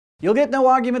You'll get no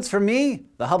arguments from me.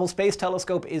 The Hubble Space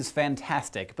Telescope is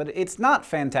fantastic, but it's not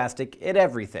fantastic at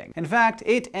everything. In fact,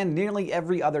 it and nearly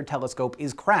every other telescope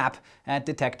is crap at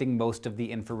detecting most of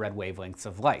the infrared wavelengths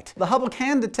of light. The Hubble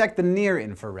can detect the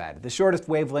near-infrared, the shortest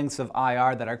wavelengths of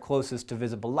IR that are closest to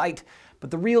visible light,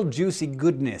 but the real juicy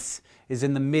goodness is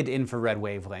in the mid-infrared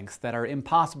wavelengths that are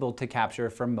impossible to capture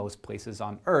from most places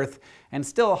on Earth, and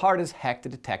still hard as heck to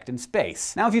detect in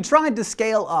space. Now, if you tried to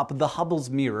scale up the Hubble's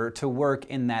mirror to work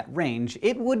in that range,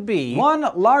 it would be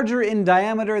 1. Larger in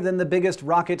diameter than the biggest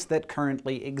rockets that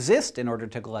currently exist in order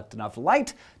to collect enough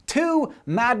light, 2.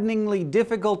 Maddeningly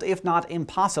difficult, if not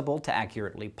impossible, to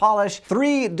accurately polish,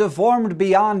 3. Deformed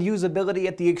beyond usability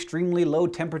at the extremely low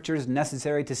temperatures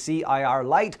necessary to see IR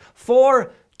light,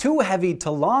 4. Too heavy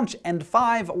to launch, and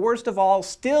 5. Worst of all,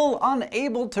 still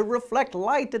unable to reflect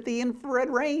light at the infrared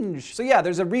range. So yeah,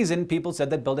 there's a reason people said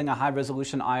that building a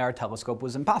high-resolution IR telescope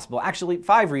was impossible. Actually,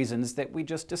 5 reasons that we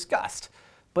just discussed.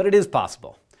 But it is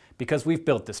possible, because we've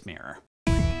built this mirror.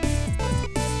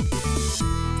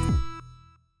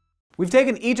 We've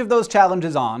taken each of those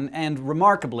challenges on, and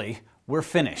remarkably, we're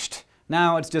finished.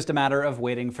 Now it's just a matter of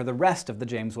waiting for the rest of the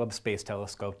James Webb Space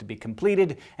Telescope to be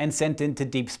completed and sent into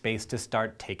deep space to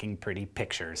start taking pretty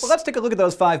pictures. Well, let's take a look at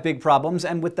those 5 big problems,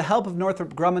 and with the help of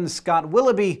Northrop Grumman's Scott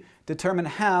Willoughby, determine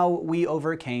how we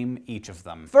overcame each of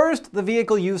them. First, the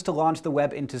vehicle used to launch the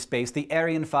Webb into space, the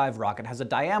Ariane 5 rocket, has a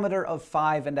diameter of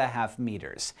 5.5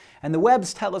 meters. And the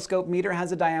Webb's telescope meter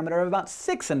has a diameter of about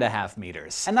 6.5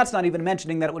 meters. And that's not even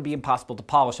mentioning that it would be impossible to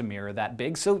polish a mirror that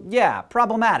big, so yeah,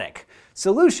 problematic.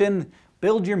 Solution: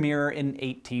 build your mirror in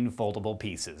 18 foldable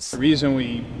pieces. The reason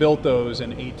we built those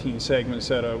in 18 segments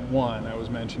instead of 1, I was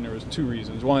mentioning there was 2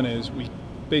 reasons. One is we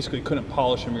basically couldn't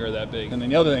polish a mirror that big. And then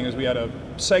the other thing is we had to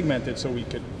segment it so we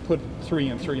could put 3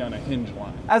 and 3 on a hinge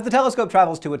line. As the telescope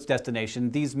travels to its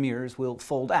destination, these mirrors will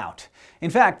fold out. In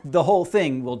fact, the whole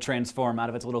thing will transform out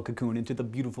of its little cocoon into the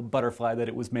beautiful butterfly that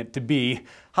it was meant to be.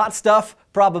 Hot stuff,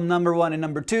 problem number 1 and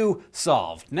number 2,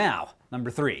 solved. Now,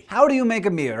 number 3. How do you make a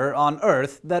mirror on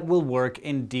Earth that will work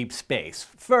in deep space?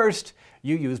 First,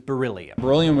 you use beryllium.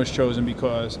 Beryllium was chosen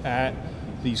because at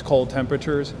these cold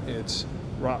temperatures, it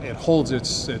holds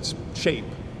its shape,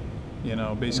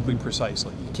 basically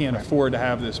precisely. You can't afford to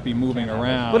have this be moving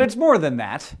around. But it's more than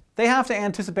that. They have to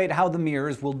anticipate how the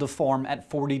mirrors will deform at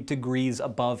 40 degrees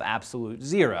above absolute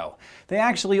zero. They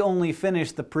actually only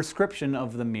finish the prescription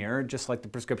of the mirror, just like the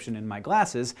prescription in my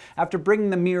glasses, after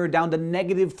bringing the mirror down to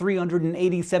negative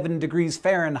 387 degrees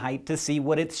Fahrenheit to see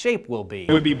what its shape will be.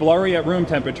 It would be blurry at room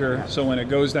temperature, so when it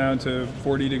goes down to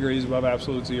 40 degrees above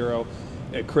absolute zero,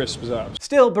 it crisps up.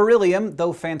 Still, beryllium,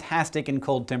 though fantastic in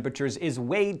cold temperatures, is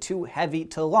way too heavy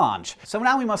to launch. So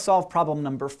now we must solve problem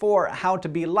number 4, how to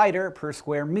be lighter per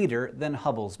square meter than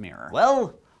Hubble's mirror.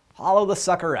 Well, hollow the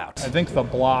sucker out. I think the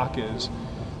block is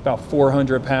about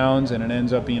 400 pounds and it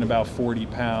ends up being about 40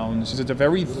 pounds. It's a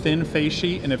very thin face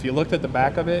sheet, and if you looked at the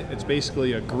back of it, it's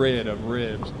basically a grid of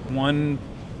ribs. One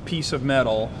piece of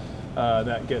metal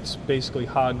that gets basically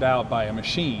hogged out by a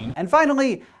machine. And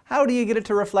finally, how do you get it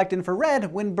to reflect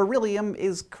infrared when beryllium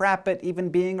is crap at even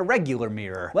being a regular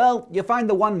mirror? Well, you find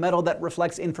the one metal that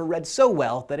reflects infrared so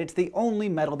well that it's the only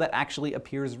metal that actually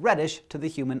appears reddish to the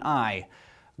human eye.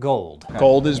 Gold.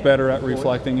 Gold is better at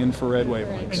reflecting infrared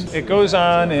wavelengths. It goes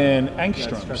on in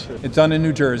angstroms. It's done in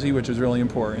New Jersey, which is really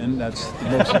important. That's the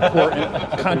most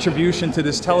important contribution to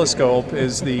this telescope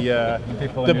is the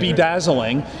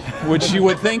bedazzling, which you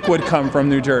would think would come from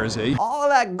New Jersey. All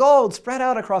that gold spread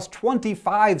out across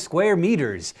 25 square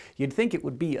meters. You'd think it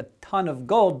would be a ton of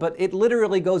gold, but it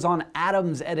literally goes on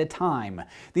atoms at a time.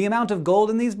 The amount of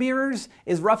gold in these mirrors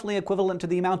is roughly equivalent to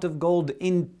the amount of gold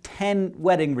in 10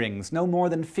 wedding rings, no more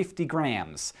than 50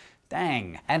 grams.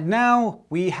 Dang. And now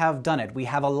we have done it. We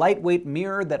have a lightweight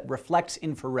mirror that reflects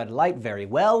infrared light very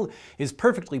well, is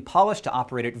perfectly polished to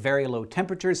operate at very low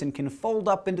temperatures, and can fold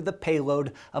up into the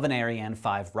payload of an Ariane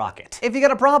 5 rocket. If you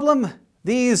got a problem,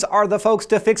 these are the folks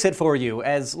to fix it for you,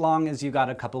 as long as you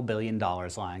got a couple $2 billion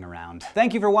lying around.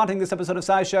 Thank you for watching this episode of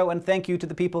SciShow, and thank you to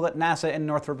the people at NASA and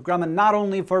Northrop Grumman, not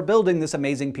only for building this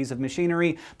amazing piece of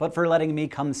machinery, but for letting me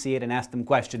come see it and ask them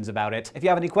questions about it. If you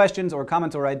have any questions or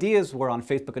comments or ideas, we're on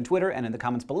Facebook and Twitter and in the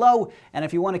comments below. And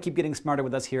if you want to keep getting smarter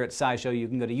with us here at SciShow, you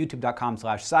can go to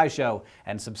youtube.com/SciShow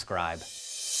and subscribe.